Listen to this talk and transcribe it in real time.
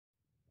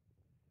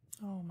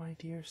Oh, my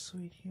dear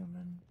sweet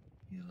human,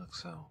 you look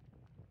so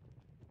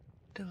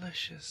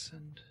delicious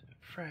and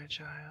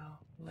fragile,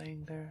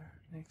 laying there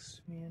next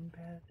to me in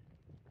bed.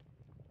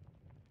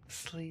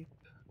 Sleep.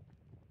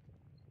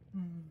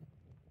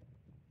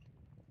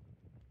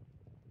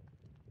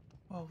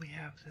 While we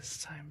have this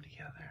time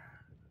together,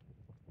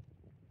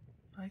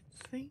 I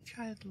think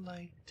I'd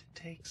like to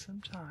take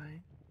some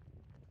time,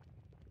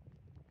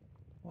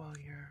 while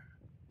you're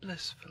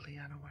blissfully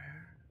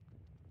unaware,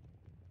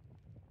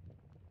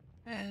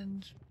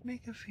 and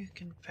make a few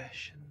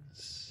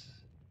confessions.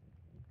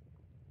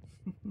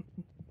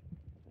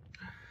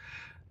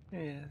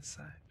 Yes,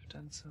 I've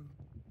done some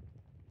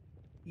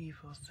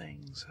evil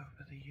things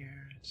over the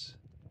years,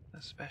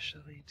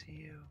 especially to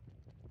you.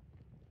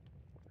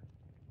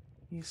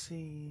 You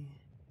see,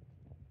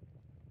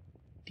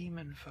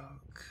 demon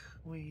folk,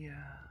 we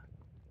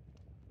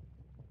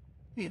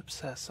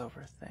obsess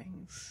over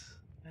things,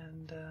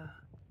 and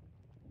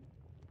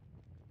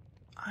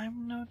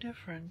I'm no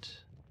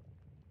different.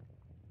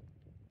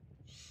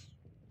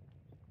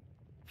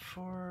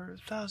 For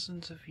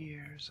thousands of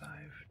years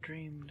I've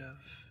dreamed of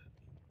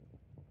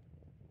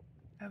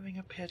having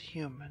a pet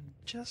human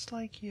just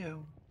like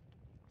you.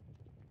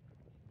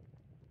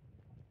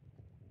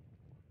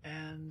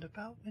 And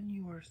about when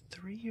you were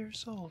 3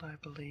 years old, I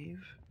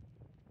believe,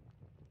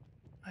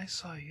 I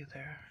saw you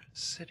there,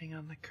 sitting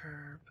on the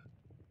curb,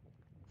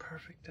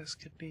 perfect as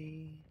could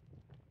be.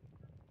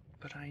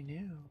 But I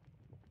knew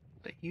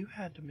that you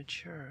had to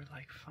mature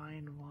like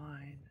fine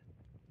wine.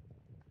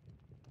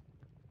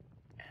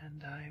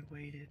 And I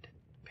waited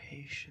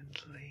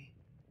patiently,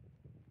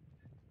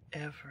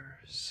 ever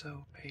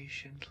so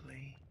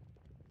patiently.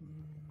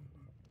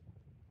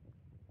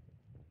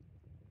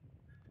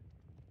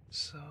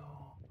 So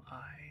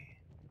I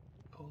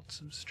pulled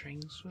some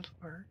strings with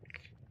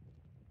work,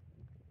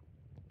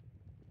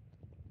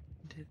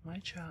 did my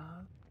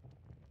job,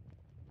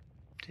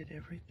 did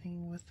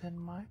everything within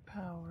my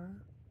power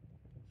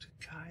to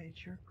guide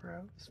your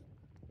growth,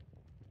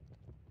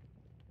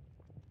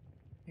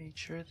 made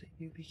sure that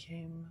you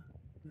became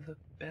the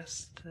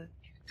best that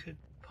you could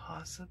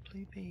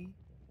possibly be,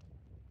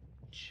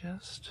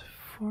 just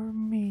for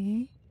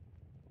me.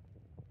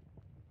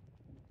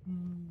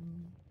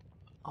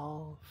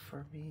 All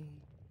for me,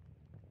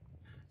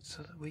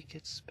 so that we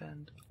could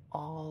spend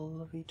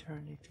all of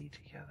eternity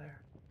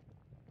together.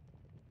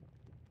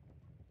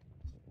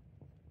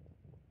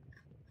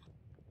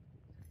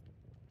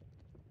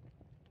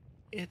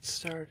 It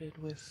started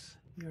with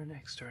your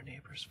next door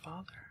neighbor's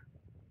father.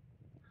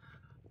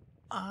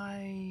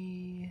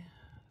 I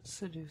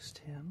seduced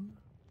him,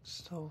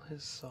 stole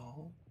his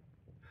soul,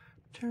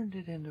 turned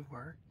it into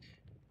work,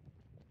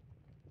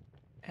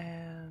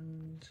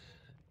 and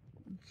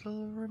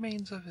the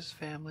remains of his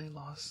family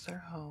lost their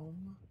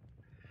home.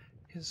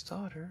 His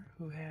daughter,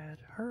 who had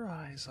her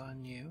eyes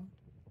on you,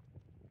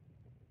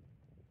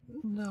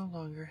 no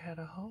longer had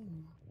a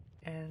home,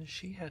 and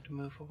she had to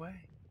move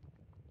away.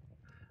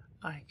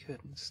 I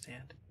couldn't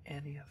stand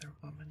any other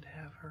woman to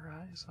have her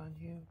eyes on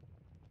you.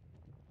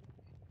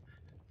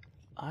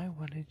 I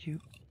wanted you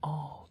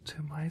all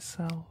to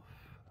myself.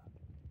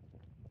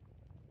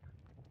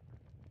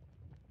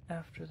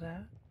 After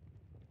that,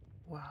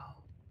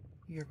 well,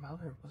 your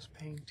mother was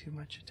paying too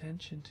much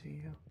attention to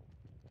you.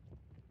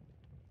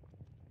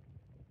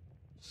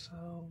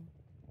 So,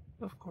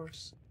 of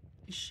course,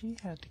 she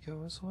had to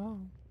go as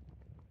well.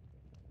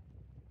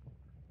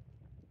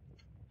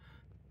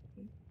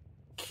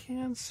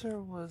 Cancer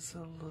was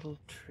a little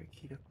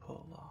tricky to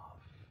pull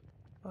off,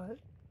 but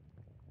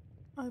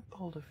I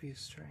pulled a few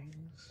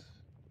strings.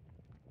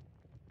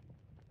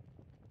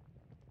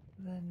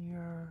 Then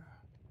your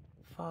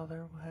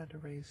father had to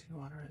raise you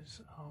on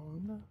his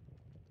own.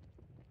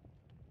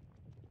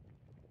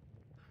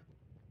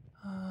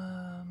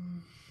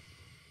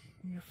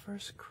 Your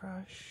first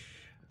crush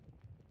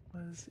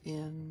was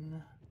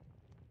in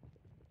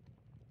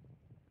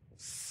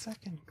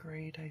 2nd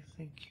grade, I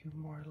think you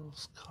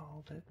mortals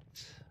called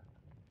it.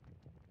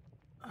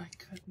 I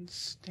couldn't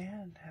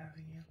stand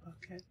having you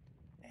look at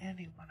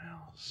anyone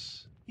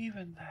else,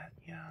 even that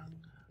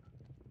young.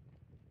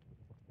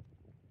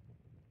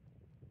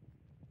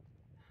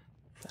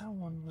 That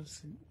one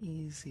was an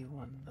easy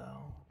one,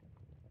 though.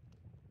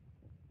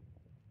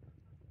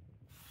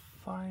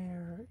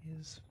 Fire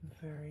is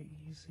very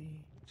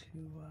easy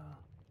to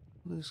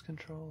lose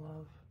control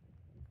of.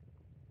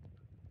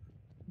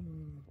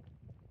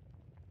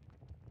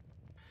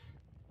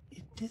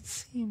 It did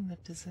seem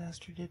that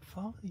disaster did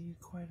follow you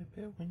quite a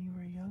bit when you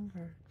were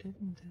younger,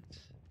 didn't it?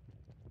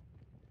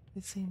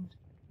 It seemed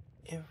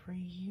every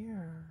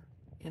year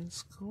in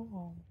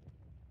school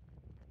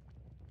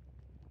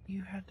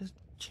you had to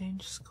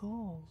change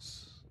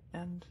schools,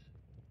 and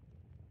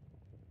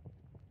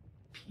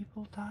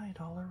people died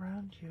all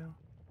around you.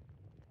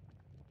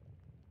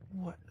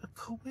 What a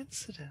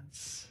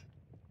coincidence.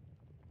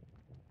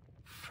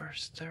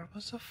 First there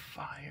was a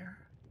fire,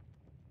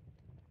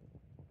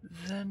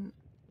 then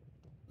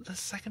the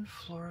 2nd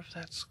floor of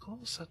that school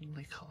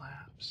suddenly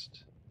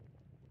collapsed.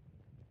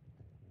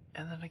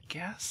 and then a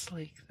gas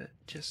leak that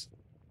just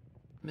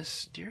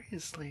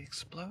mysteriously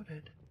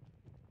exploded.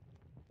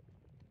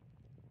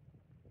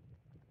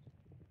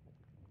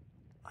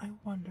 I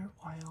wonder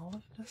why all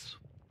of this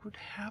would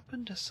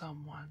happen to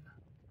someone.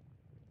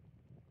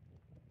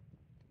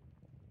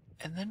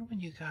 And then when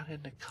you got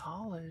into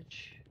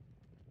college,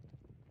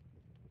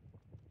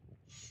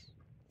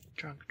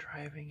 drunk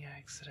driving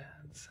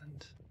accidents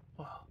and,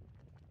 well,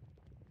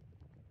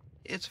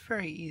 it's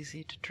very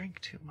easy to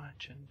drink too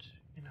much and,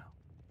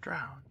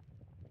 drown.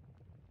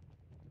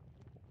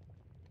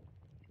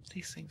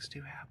 These things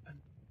do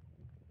happen.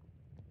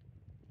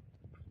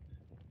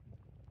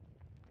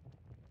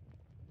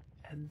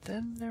 And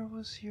then there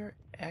was your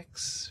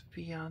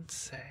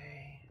ex-fiancé.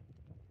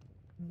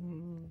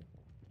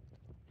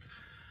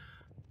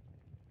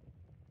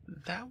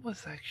 That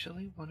was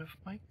actually one of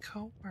my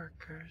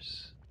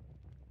co-workers.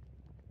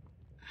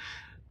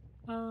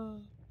 Oh,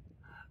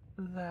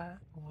 that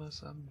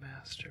was a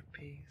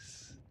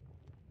masterpiece.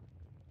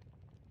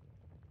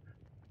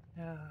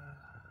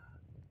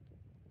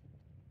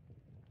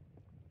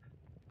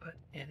 But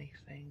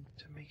anything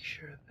to make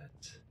sure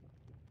that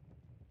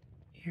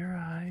your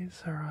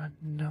eyes are on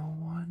no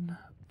one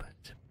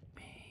but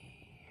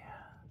me.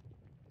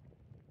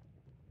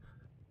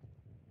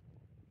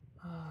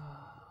 I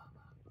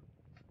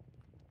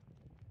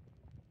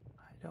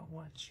don't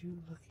want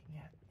you looking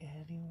at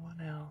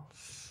anyone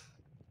else.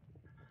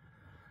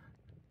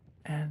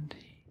 And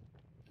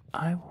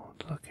I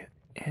won't look at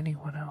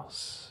anyone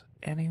else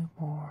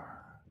anymore.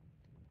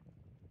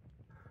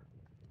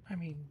 I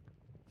mean,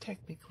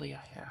 technically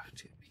I have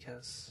to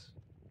because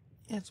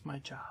it's my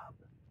job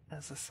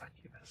as a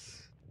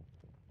succubus.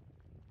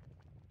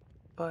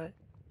 But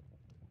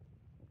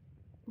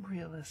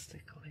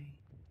realistically,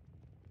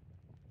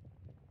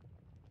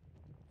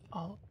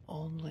 I'll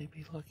only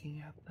be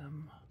looking at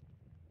them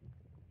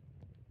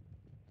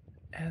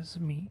as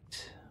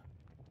meat.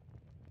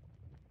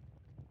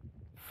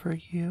 For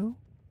you,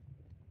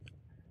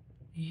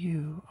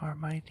 you are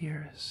my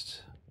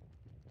dearest,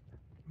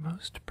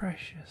 most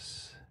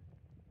precious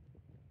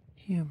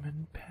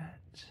human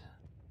pet.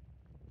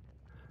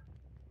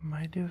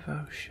 My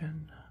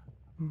devotion,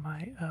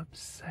 my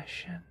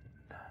obsession.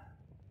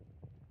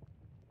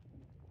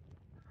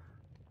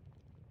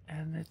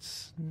 And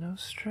it's no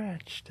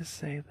stretch to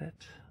say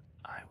that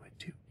I would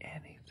do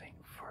anything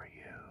for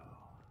you.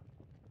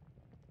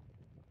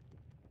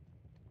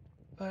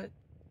 But,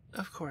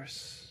 of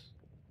course,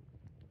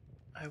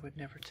 I would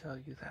never tell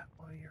you that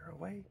while you're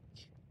awake.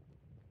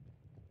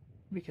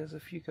 Because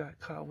if you got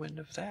caught wind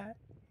of that,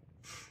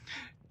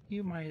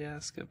 you might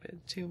ask a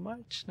bit too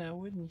much now,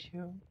 wouldn't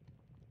you?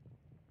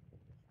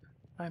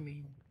 I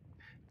mean,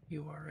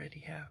 you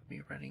already have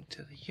me running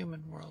to the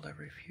human world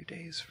every few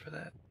days for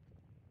that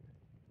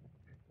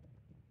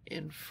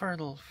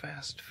infernal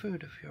fast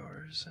food of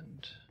yours,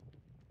 and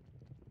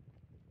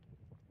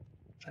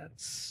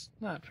that's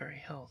not very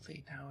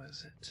healthy now,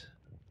 is it?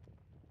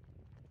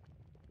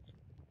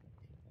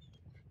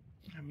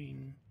 I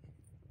mean,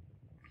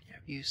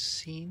 have you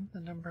seen the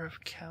number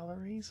of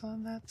calories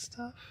on that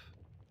stuff?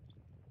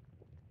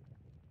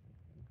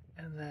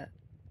 And that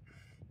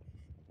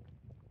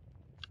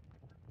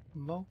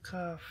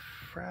mocha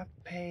frappe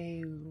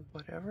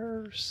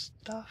whatever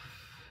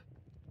stuff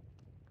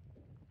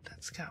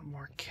that's got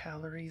more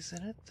calories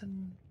in it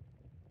than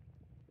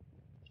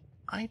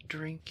I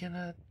drink in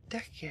a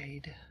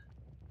decade.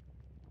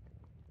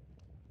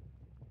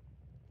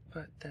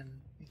 But then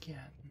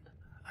again,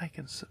 I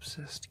can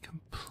subsist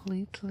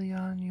completely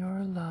on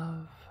your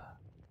love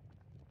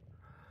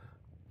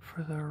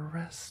for the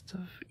rest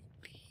of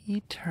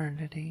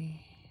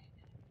eternity.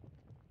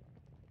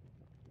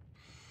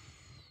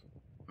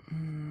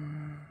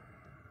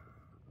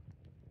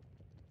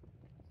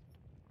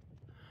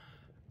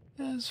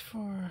 As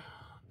for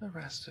the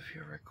rest of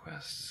your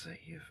requests that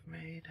you've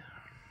made,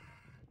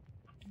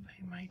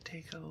 they might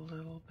take a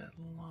little bit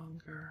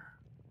longer.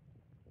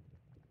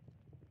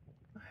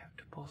 I have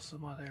to pull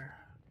some other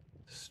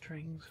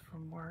strings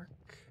from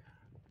work.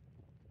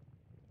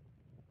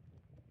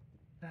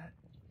 That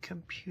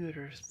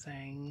computer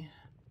thing,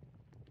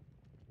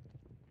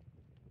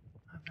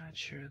 I'm not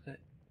sure that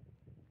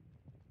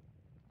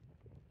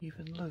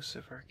even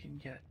Lucifer can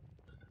get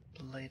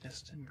the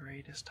latest and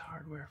greatest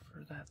hardware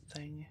for that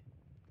thing.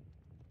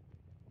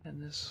 And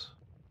this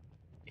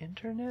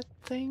internet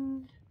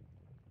thing,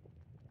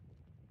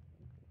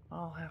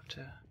 I'll have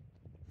to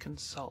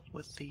consult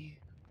with the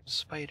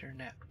spider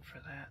net for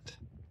that.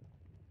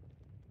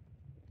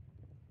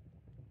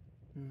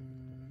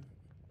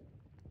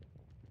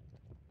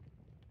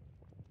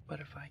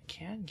 But if I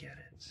can get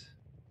it,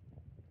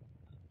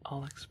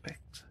 I'll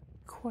expect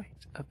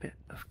quite a bit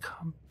of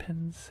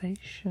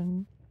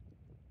compensation.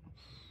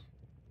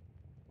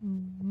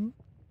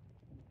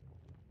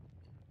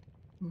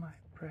 My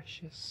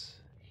precious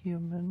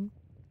human.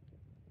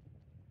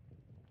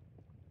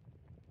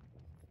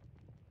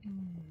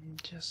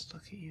 Just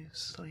look at you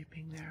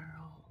sleeping there,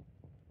 all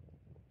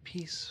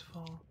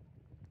peaceful,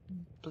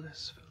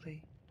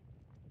 blissfully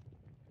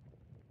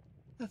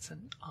That's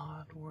an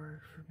odd word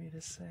for me to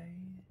say.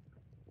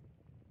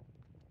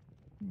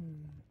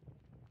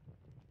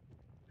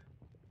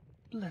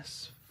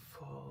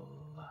 Blissful.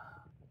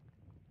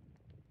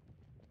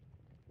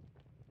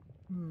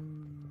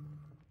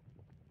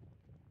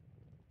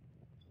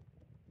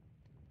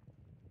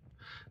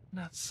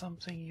 Not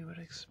something you would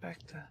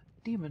expect a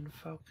demon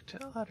folk to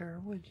utter,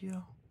 would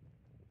you?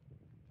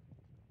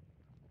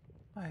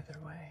 Either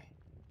way,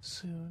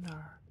 soon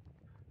our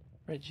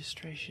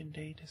registration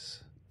date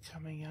is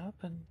coming up,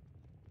 and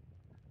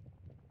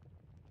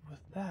with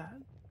that,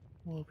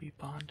 we'll be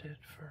bonded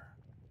for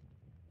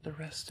the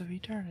rest of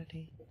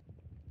eternity.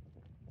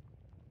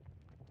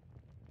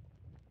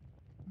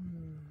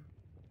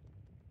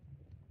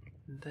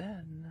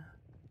 Then,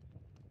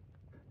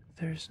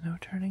 there's no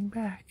turning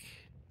back.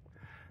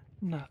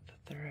 Not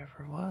that there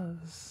ever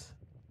was,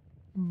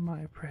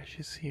 my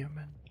precious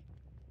human.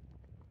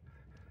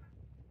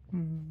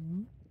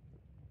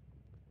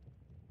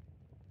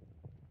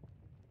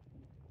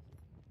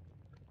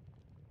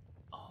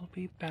 I'll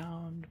be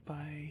bound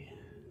by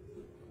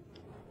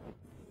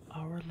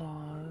our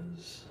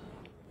laws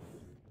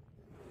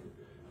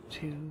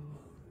to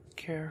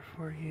care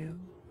for you,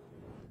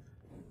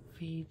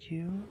 feed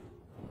you,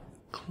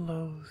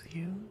 clothe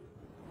you,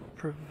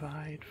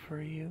 provide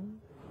for you,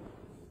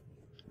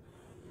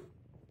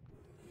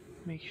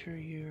 make sure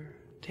you're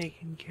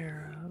taken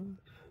care of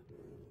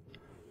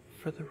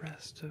for the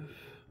rest of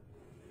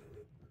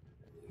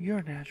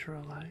your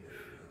natural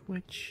life,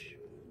 which,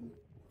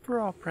 for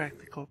all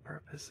practical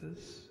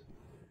purposes,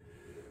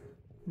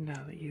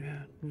 now that you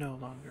no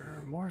longer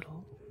are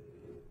mortal,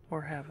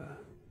 or have a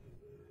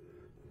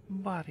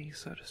body,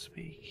 so to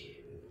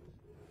speak,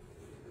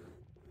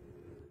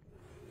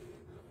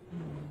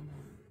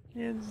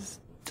 is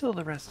till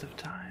the rest of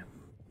time.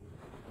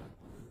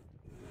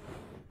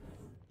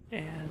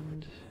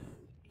 And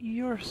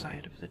your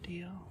side of the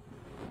deal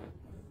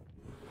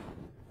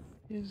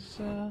is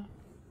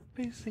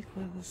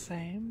basically the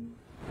same,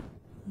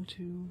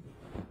 to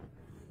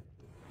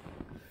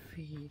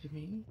feed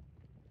me.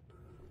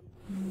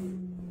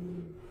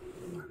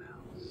 What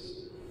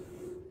else?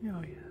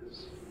 Oh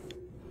yes,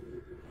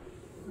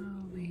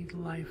 I'll need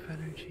life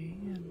energy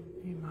and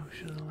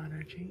emotional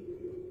energy,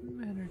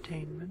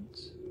 entertainment.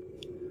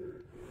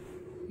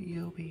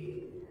 You'll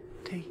be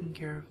taking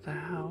care of the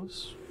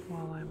house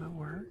while I'm at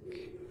work,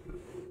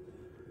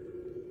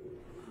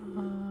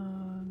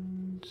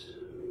 and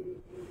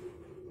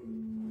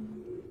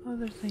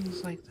other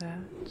things like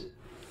that.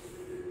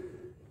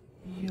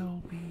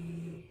 You'll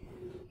be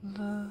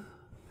the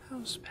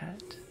house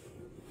pet.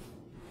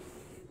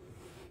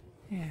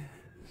 Yes,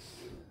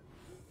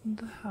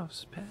 the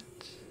house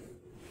pet.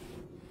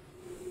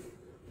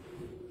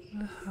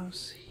 The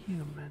house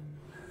human.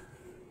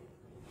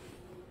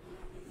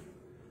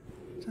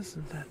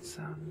 Doesn't that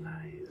sound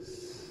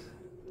nice?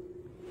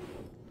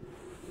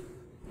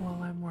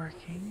 While I'm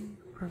working,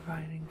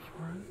 providing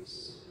for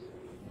us.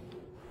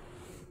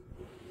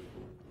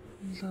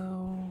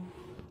 Though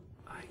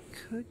I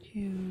could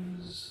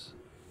use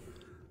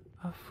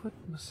a foot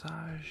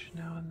massage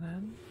now and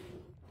then,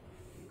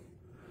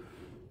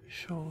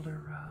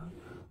 shoulder rub,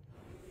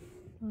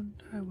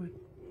 and I would,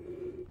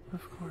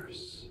 of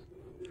course,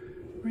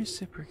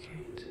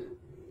 reciprocate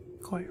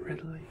quite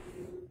readily.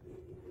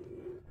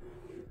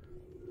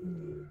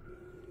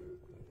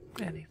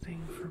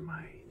 Anything for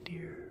my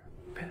dear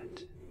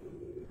pet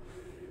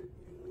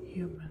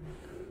human,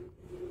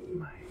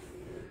 my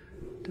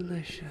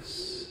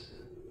delicious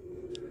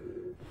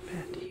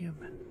pet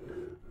human.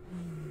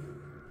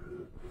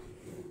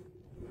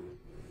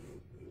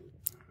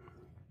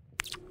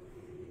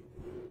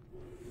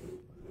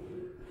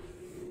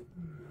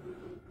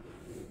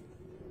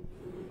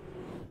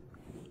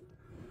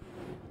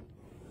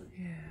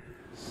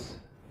 Yes.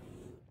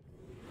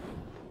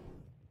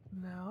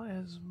 Now,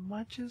 as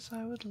much as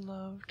I would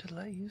love to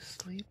let you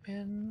sleep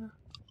in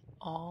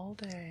all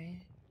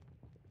day,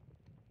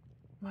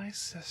 my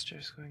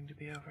sister's going to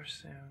be over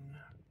soon,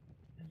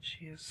 and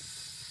she is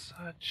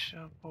such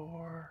a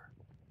bore.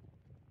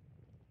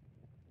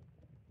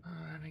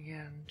 And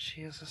again,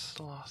 she is a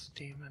sloth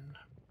demon,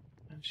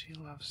 and she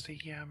loves to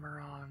yammer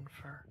on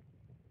for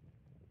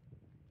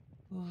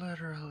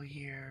literal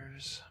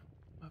years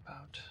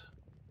about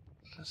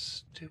the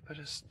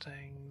stupidest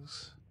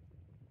things.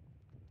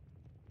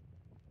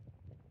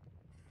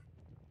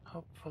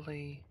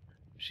 Hopefully,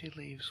 she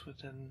leaves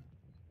within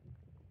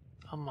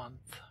a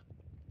month.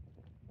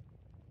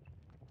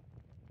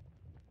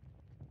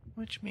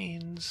 Which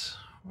means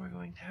we're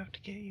going to have to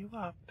get you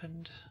up,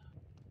 and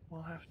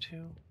we'll have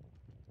to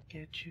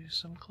get you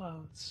some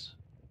clothes.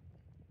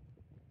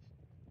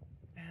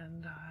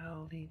 And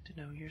I'll need to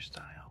know your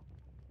style.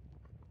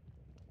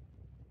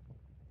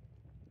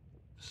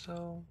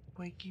 So,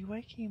 wakey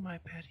wakey, my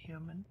pet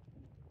human.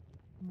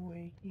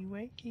 Wakey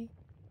wakey.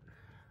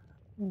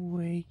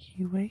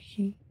 Wakey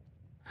wakey.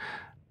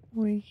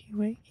 Wakey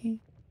wakey.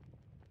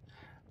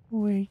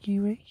 Wakey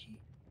wakey.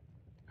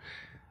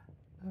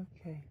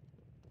 Okay,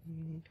 you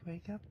need to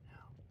wake up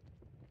now.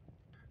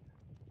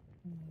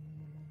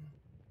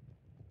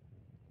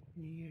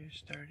 You're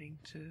starting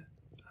to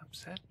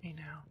upset me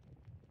now.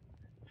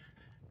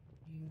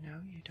 You know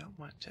you don't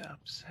want to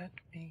upset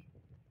me.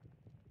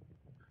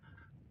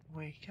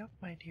 Wake up,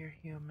 my dear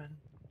human.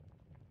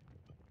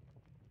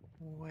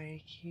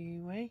 Wakey,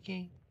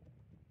 wakey.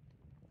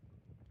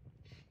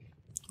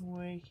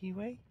 Wakey,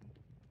 wakey.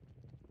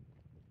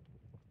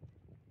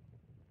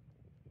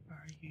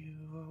 Are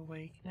you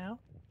awake now?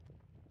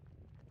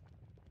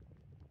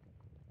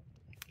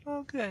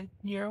 Oh, good.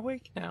 You're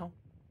awake now.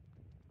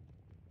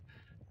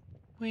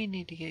 We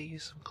need to get you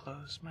some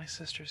clothes. My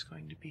sister's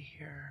going to be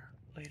here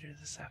later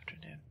this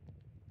afternoon.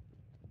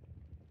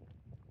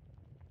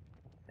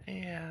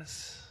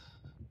 Yes.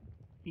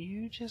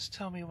 You just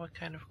tell me what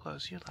kind of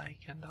clothes you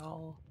like, and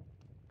I'll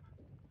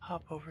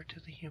hop over to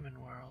the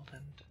human world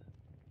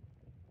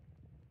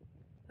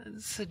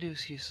and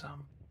seduce you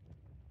some.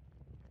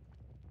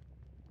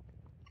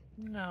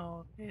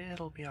 No,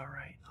 it'll be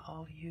alright.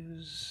 I'll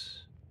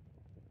use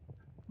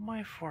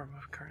my form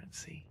of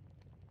currency.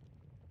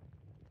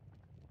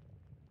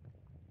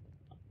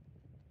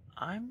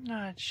 I'm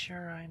not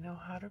sure I know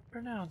how to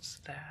pronounce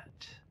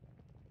that.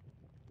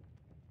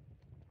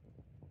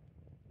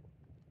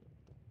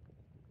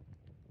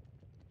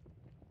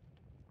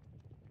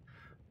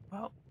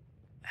 Well,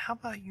 how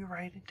about you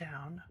write it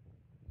down,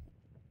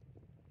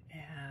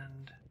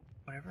 and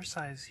whatever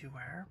size you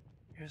wear,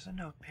 here's a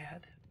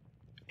notepad,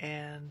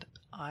 and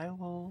I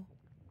will...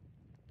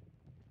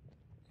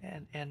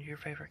 And your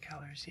favorite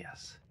colors,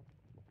 yes.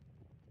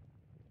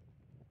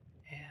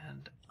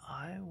 And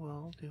I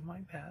will do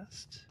my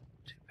best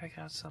to pick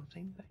out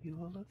something that you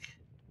will look...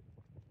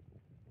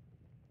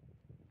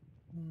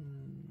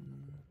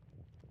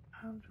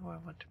 How do I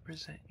want to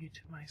present you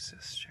to my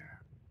sister?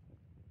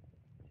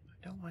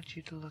 I don't want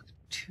you to look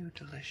too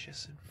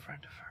delicious in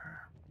front of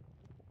her.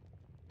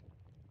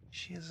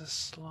 She is a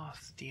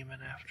sloth demon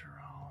after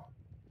all.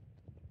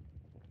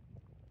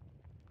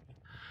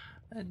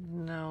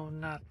 No,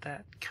 not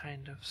that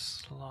kind of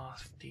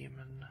sloth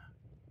demon.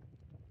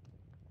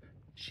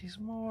 She's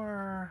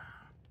more...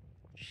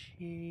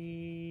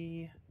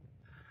 She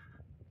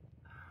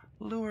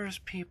lures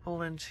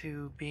people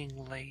into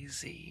being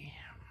lazy.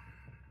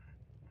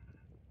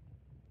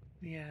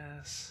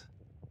 Yes,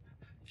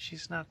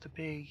 she's not the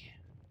big,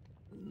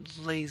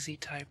 lazy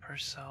type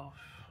herself.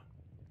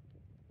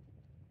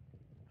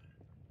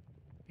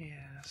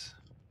 Yes.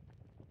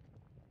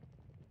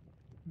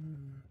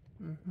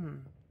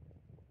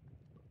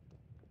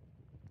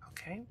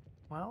 Okay,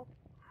 well.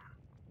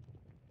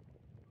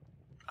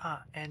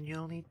 And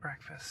you'll need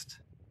breakfast.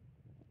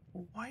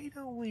 Why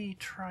don't we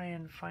try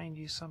and find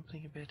you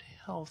something a bit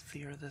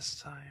healthier this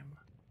time,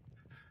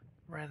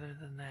 rather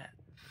than that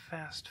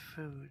fast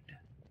food?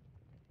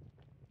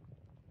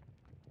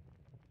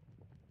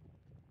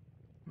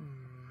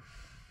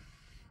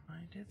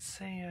 I did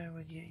say I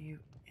would get you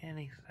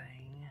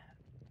anything,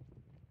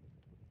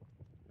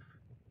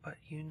 but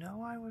you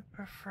know I would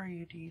prefer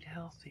you to eat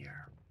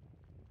healthier.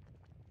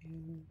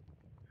 You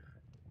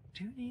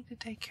do need to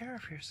take care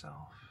of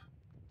yourself.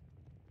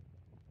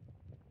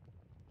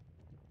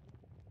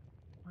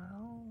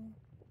 Well,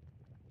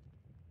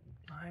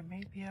 I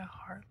may be a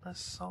heartless,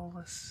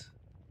 soulless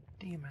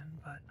demon,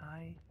 but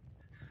I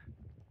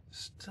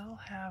still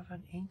have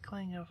an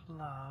inkling of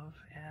love,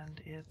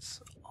 and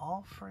it's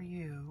all for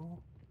you.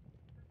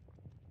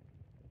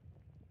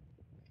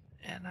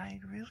 And I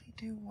really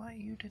do want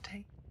you to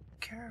take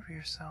care of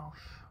yourself.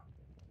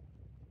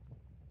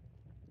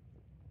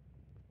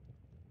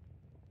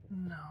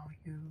 No,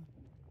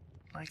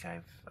 like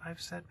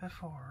I've said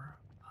before,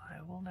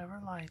 I will never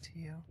lie to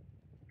you.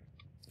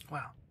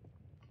 Well,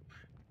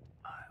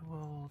 I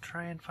will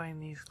try and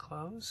find these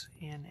clothes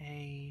in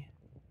a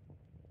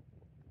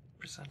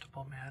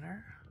presentable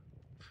manner.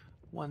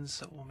 Ones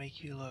that will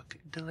make you look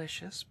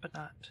delicious, but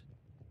not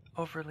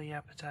overly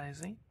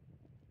appetizing.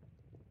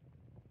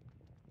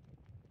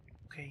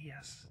 Okay,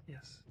 yes.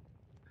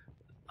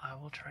 I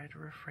will try to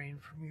refrain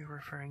from you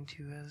referring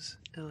to as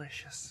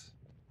delicious.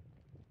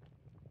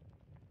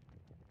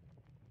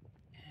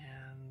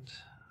 And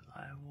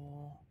I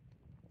will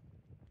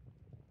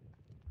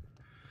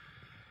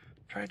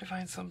try to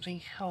find something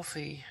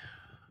healthy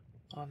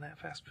on that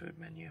fast food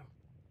menu,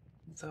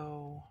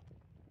 though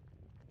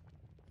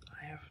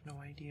I have no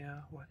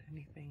idea what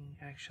anything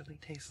actually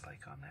tastes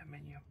like on that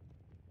menu.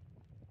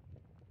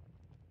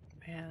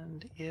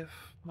 And if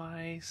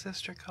my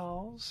sister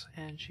calls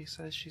and she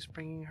says she's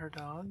bringing her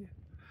dog,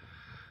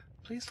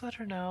 please let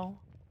her know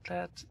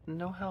that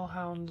no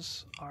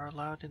hellhounds are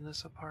allowed in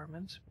this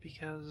apartment,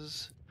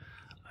 because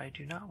I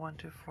do not want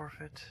to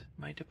forfeit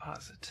my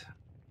deposit.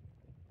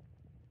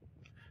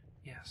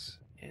 Yes,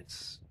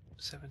 it's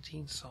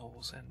 17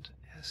 souls, and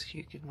as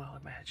you can well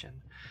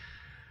imagine,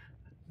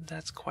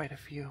 that's quite a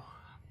few.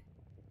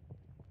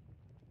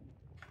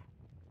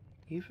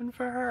 Even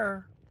for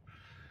her.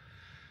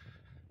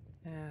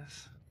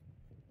 Yes.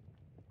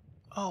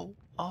 Oh,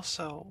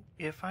 also,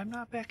 if I'm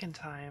not back in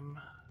time,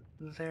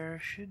 there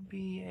should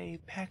be a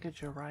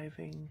package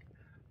arriving.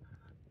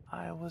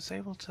 I was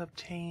able to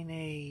obtain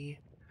a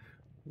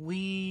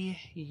Wii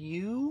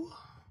U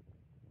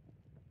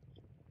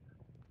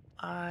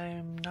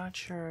I'm not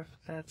sure if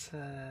that's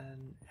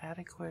an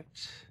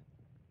adequate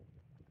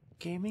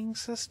gaming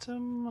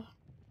system.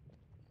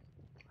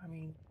 I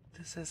mean,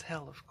 this is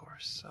hell, of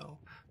course, so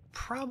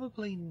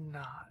probably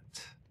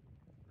not.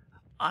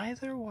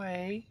 Either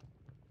way,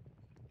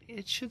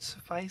 it should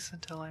suffice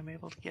until I'm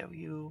able to get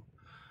you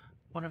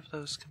one of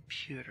those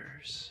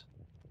computers.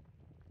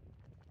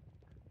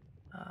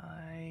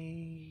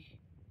 I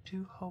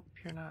do hope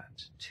you're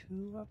not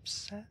too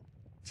upset.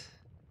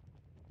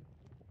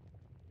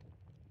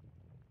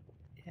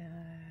 Yeah.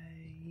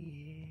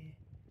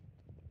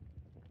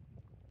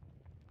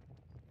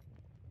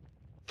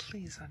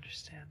 Please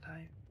understand,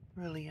 I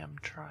really am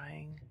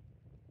trying.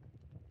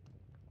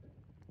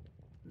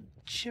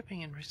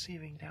 Shipping and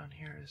receiving down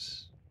here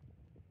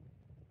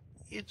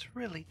it's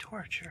really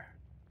torture.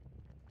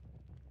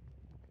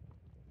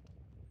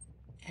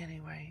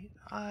 Anyway,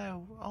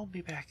 I'll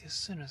be back as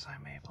soon as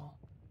I'm able.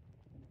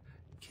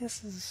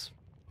 Kisses,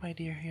 my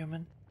dear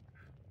human.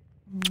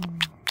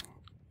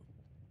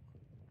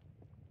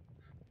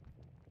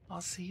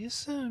 I'll see you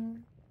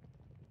soon.